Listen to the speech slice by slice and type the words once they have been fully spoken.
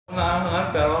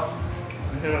Naahangan pero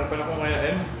nahirapan ako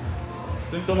ngayon.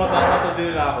 Yung tumatama sa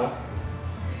dila ko.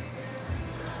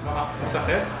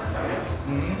 Masakit.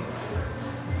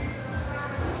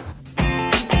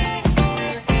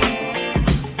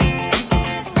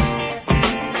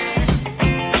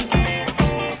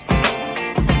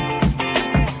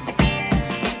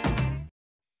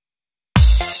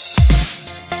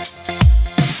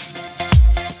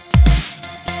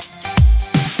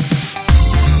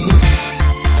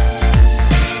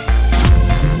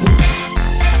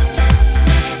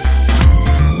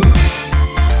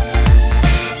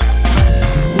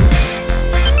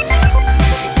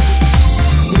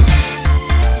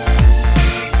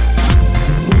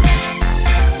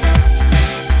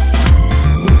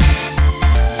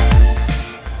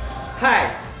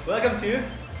 Hi! Welcome to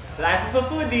Life of a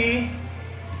Foodie!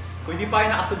 Kung hindi pa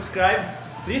kayo nakasubscribe,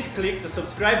 please click the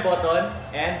subscribe button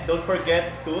and don't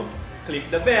forget to click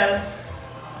the bell.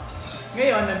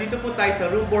 Ngayon, nandito po tayo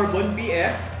sa Rue Bourbon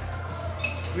BF,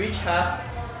 which has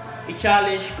a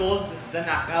challenge called the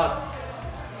Knockout.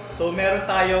 So meron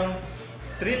tayong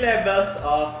 3 levels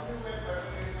of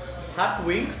hot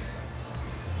wings.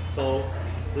 So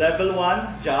level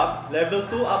 1 jab, level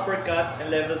 2 uppercut,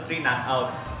 and level 3 knockout.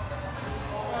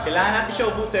 Kailangan natin siya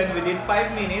ubusin within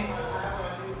 5 minutes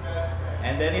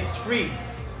and then it's free.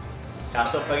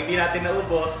 Kaso pag hindi natin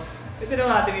naubos, ito naman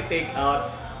natin i-take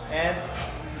out and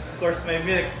of course may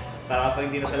milk para pag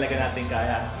hindi na talaga natin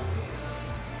kaya.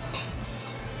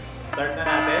 Start na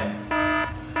natin.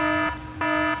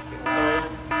 So,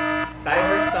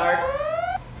 timer starts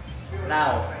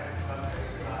now.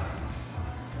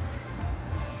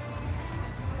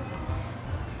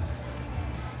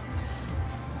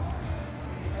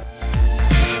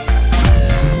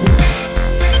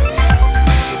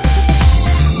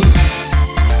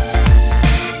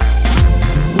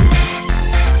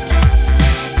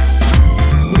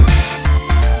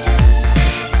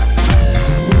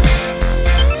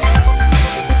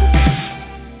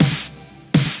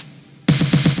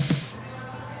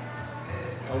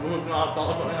 Abot na ata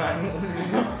ako na ano.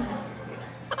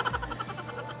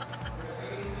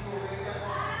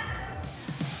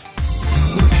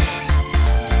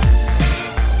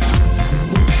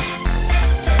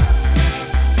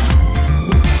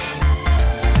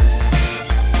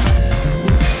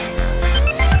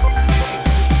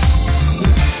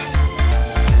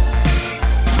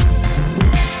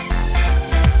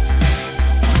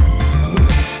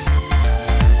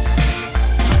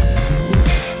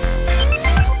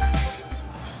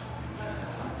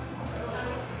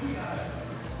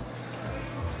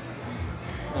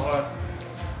 Okay.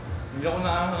 Hindi ako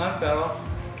naahangan pero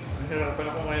nahirapan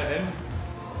ako ngayon.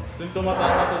 Yung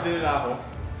tumatama sa dila ko.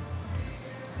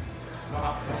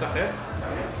 Masakit.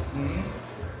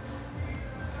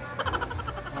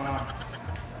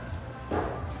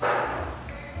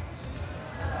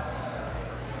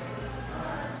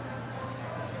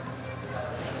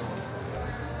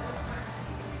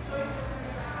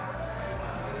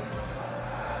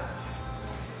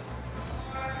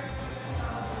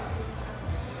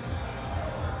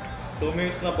 Two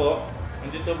minutes na po.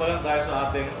 Nandito pa lang tayo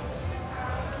sa ating...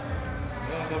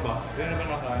 Ano ka ba? Yan naman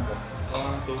nakain ko.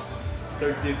 1, 2,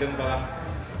 third chicken pa lang.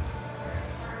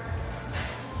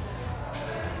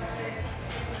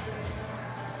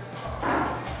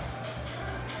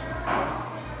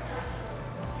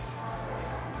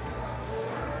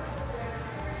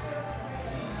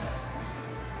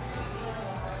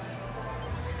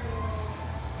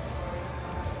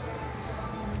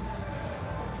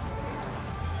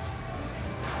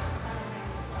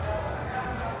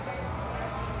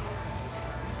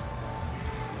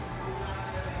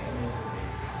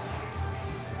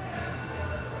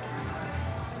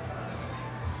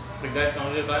 Guys,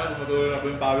 nakasya tayo, gumagawin na po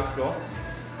yung pawis ko.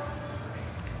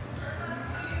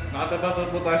 Nakatapat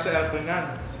po tayo sa aircon yan.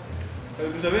 So,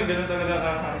 ibig sabihin, ganun talaga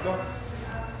ang ko.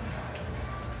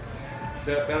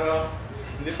 Pero,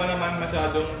 hindi pa naman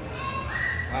masyadong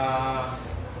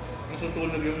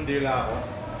nasutunog yung dila ko.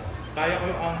 Kaya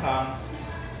ko yung anghang.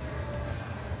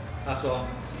 Kaso,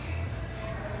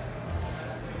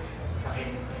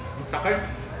 sakit.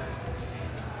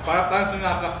 Para tayo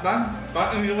sinasaktan.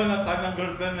 Parang iniwan lang tayo ng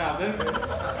girlfriend natin.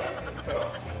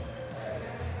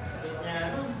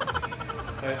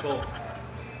 Okay, so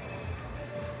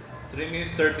 3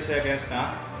 minutes 30 seconds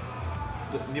na.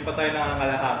 Hindi pa tayo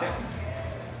nangangalahati.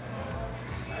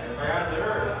 Kaya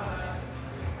sir!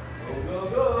 Go, go,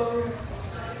 go!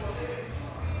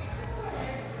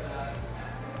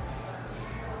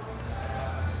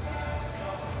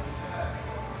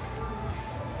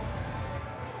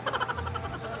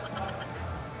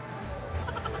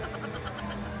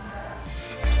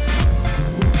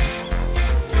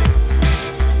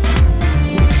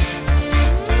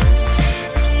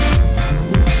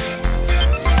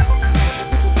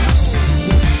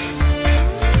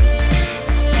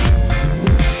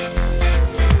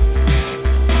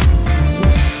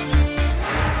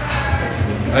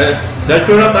 Dahil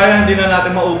sure na tayo na hindi na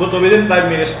natin maubos to within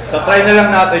 5 minutes, tatry na lang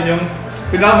natin yung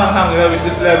pinakamanghang nila which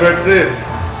is level 3.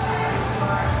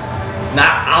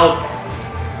 Knockout!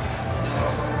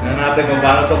 Tignan natin kung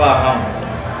paano ito kakang.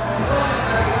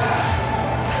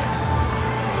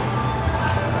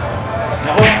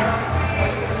 Ako!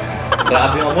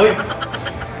 Grabe yung amoy!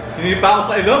 Sinipa ako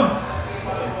sa ilong!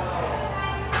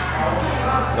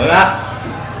 Wala!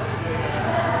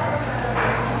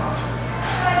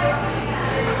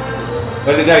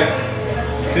 Well guys,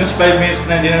 since 5 minutes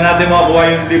na hindi na natin makakuha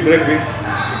yung libreng wings,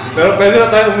 pero pwede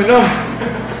na tayo uminom.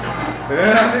 Pwede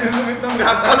na natin yung umit ng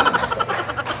gatang.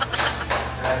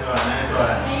 Nice one, nice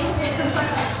one.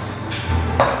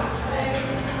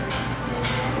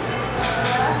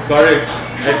 Sorry,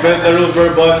 I failed the Rue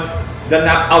Bourbon, the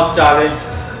knockout challenge.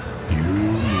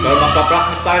 Pero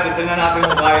magpa-practice tayo, titignan natin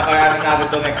kung kaya-kayanin natin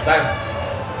ito next time.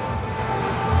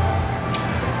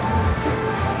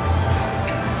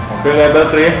 Okay, level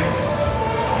 3.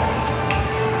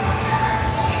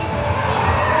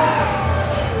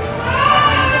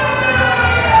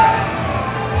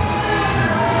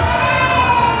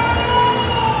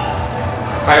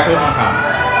 Kaya ko naman ha.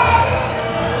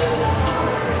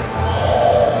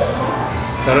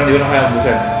 Pero hindi ko na kaya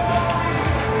ubusin.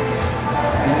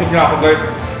 Busog niya ako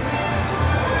guys.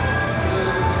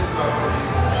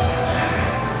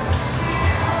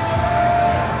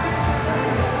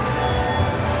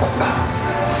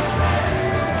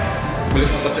 Balik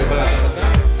mo pa sa iba natin pagka.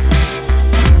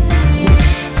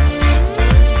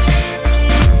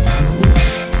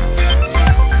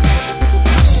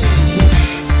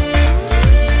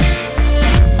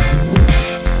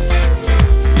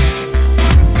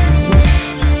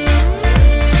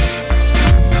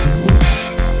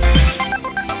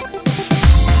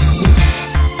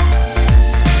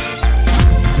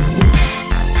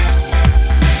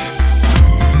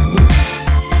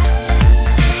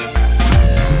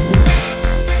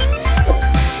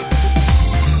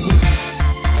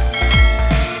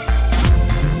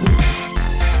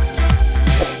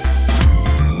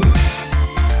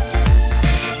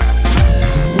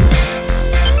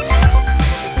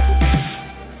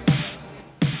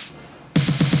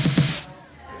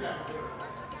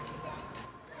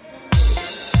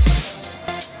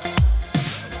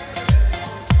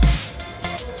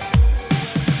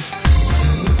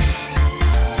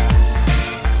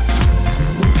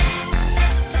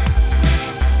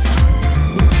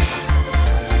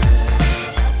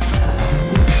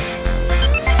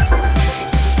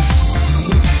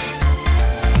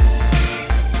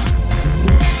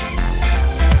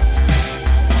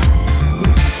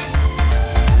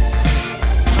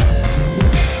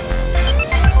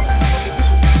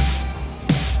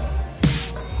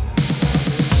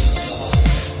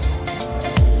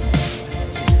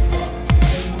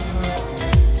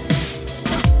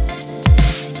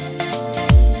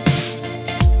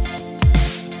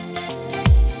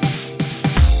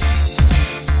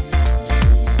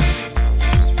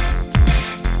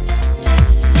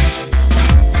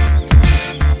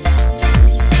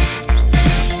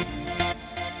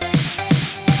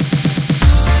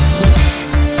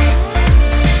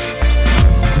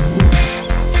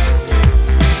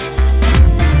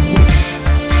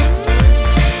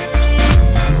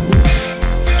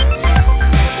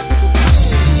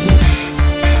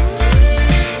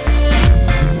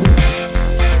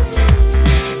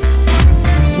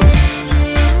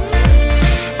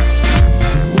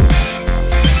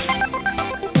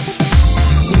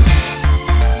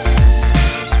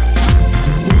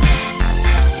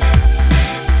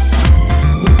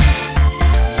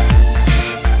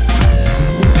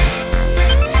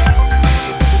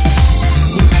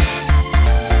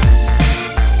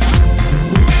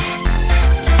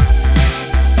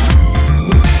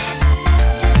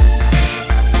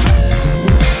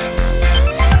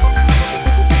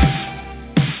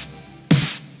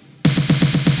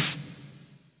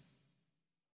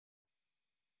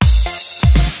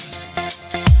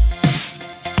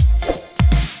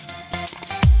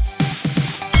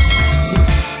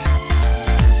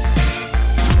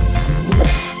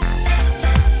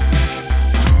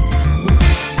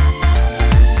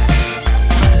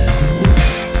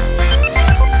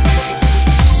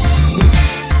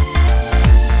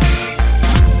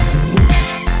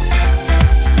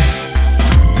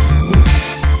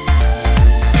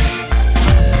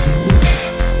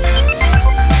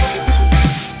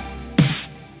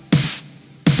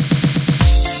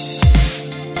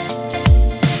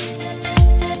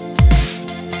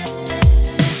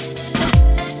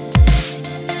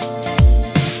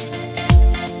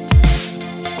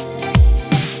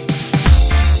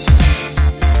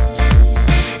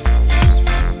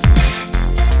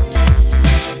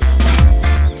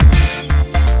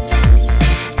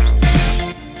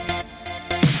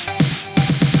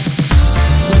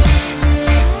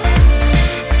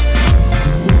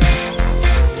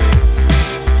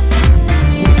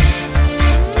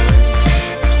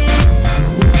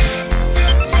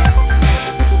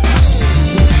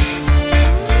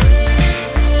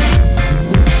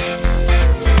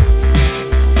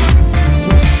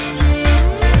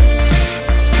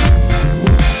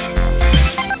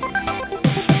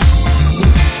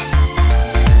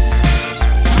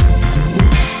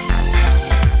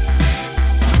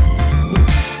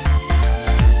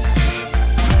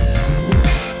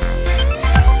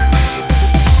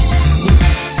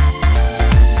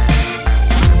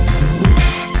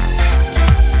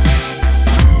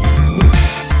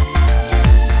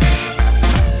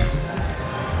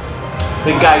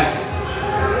 Hey guys,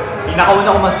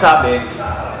 pinakauna ko masasabi,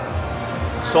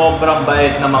 sobrang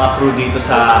bait ng mga crew dito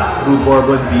sa Rue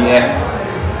Bourbon BF.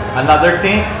 Another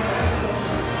thing,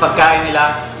 pagkain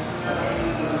nila,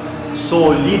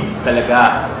 solid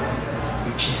talaga.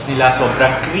 Yung cheese nila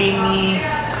sobrang creamy.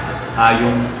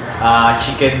 Yung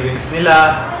chicken wings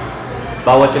nila,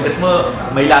 bawat kagat mo,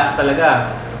 may lasa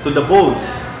talaga. To the bones.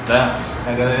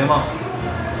 Gano'n mo.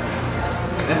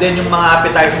 And then yung mga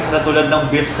appetizers na tulad ng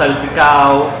beef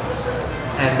salpicao,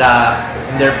 and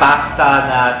their pasta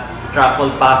na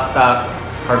truffle pasta,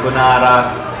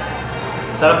 carbonara.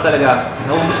 Sarap talaga.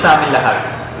 Naubos namin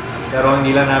lahat. Pero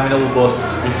hindi lang namin naubos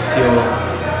is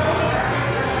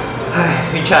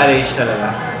yung challenge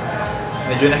talaga.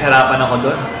 Medyo nahirapan ako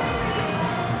doon.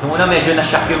 Nung una medyo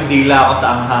na-shock yung dila ako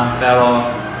sa anghang, pero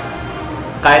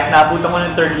kahit nabutan ko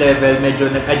ng third level,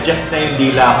 medyo nag-adjust na yung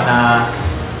dila ako na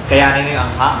kayanin na yung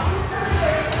anghang.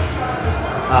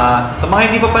 Sa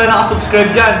mga hindi pa pala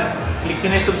nakasubscribe dyan, click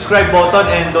nyo na yung subscribe button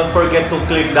and don't forget to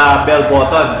click the bell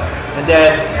button. And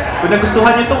then, kung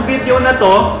nagustuhan nyo itong video na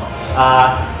to,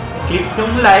 click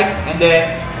yung like and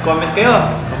then comment kayo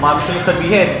kung mga gusto nyo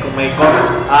sabihin. Kung may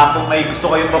comments, kung may gusto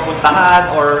kayong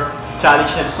papuntahan or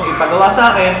challenge na gusto ipagawa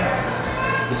sa akin,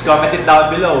 just comment it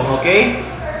down below, okay?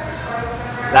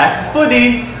 Life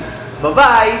Foodie!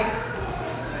 Bye-bye!